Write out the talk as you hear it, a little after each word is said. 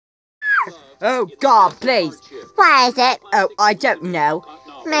Oh God, please. Why is it? Oh, I don't know.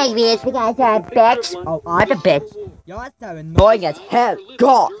 Maybe it's because you're a bitch. Oh, I'm a bitch. You're so annoying as hell.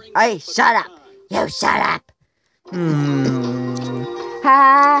 God. Hey, shut up. You shut up.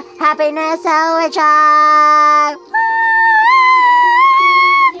 Happiness overdrive.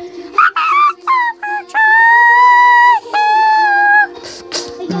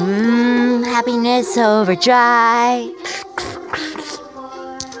 Happiness overdrive.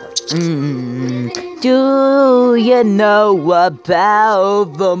 Do you know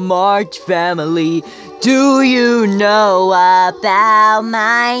about the March family? Do you know about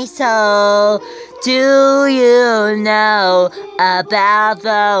my soul? Do you know about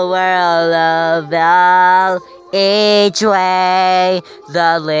the world of all? Each way,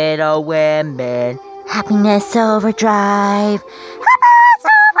 the little women. Happiness overdrive.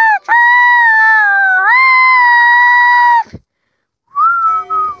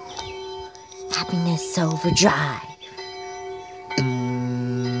 Happiness overdrive.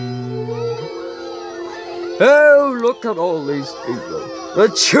 Oh, look at all these people. The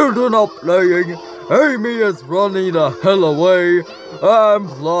children are playing. Amy is running the hell away. And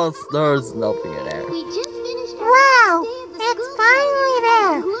plus, there's nothing in there. Wow, it's finally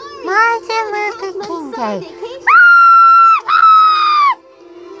there. Martin Luther King Day.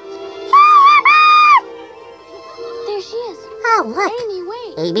 There she is. Oh, look.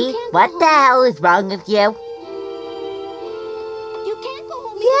 Anyway, Amy, what the hell is wrong with you? You can't go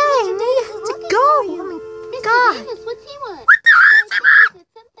home. Yeah, we have to go. Oh my God. Davis, what's he want?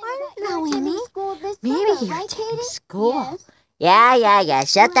 I don't know, Amy. Maybe you're taking school. Yes. Yeah.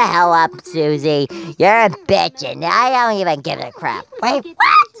 Shut the hell up, Susie. You're a bitch, and I don't even give a crap. Wait,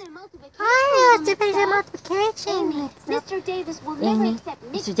 what? I know it's division multiplication. Mr. Davis will Amy, never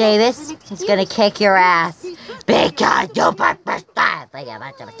accept Mr. Davis is gonna kick your ass because you put stuff like a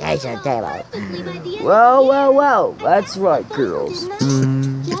multiplication table. Well, that's right, girls.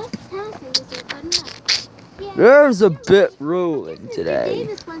 There's a bit ruling today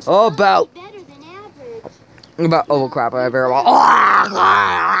about oh crap, I very well.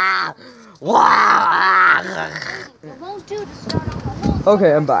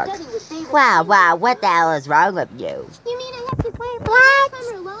 Okay, I'm back. Wow, what the hell is wrong with you? You mean I have to play What?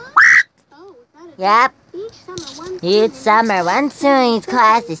 summer long? Oh, Yep. each summer one Each summer, one student's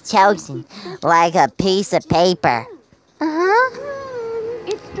class is chosen like a piece of paper.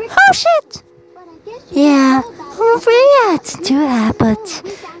 It's strict, Oh shit! but I guess you Yeah, know about we really had to do that, but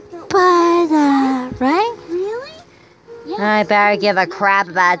right? Really? I better give a crap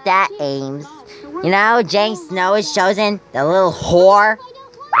about that, Ames. You know, Jane Snow is chosen, the little whore. I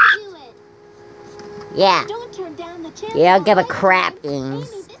don't want to do it. Yeah, Don't turn down the chance. you don't give a crap, Ames.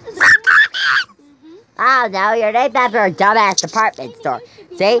 This is Oh no, you're named after a dumbass department store.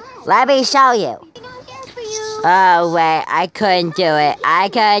 See? Let me show you. Oh wait, I couldn't do it.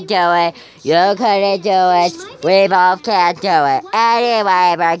 You couldn't do it. We both can't do it.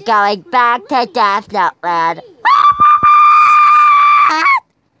 Anyway, we're going back to Death Note Land.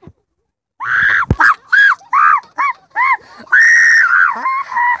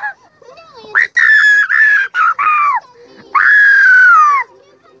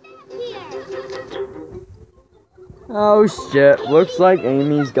 Oh shit, looks like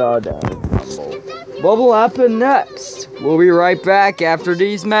Amy's got down. What will happen next? We'll be right back after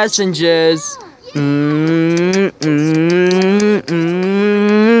these messages.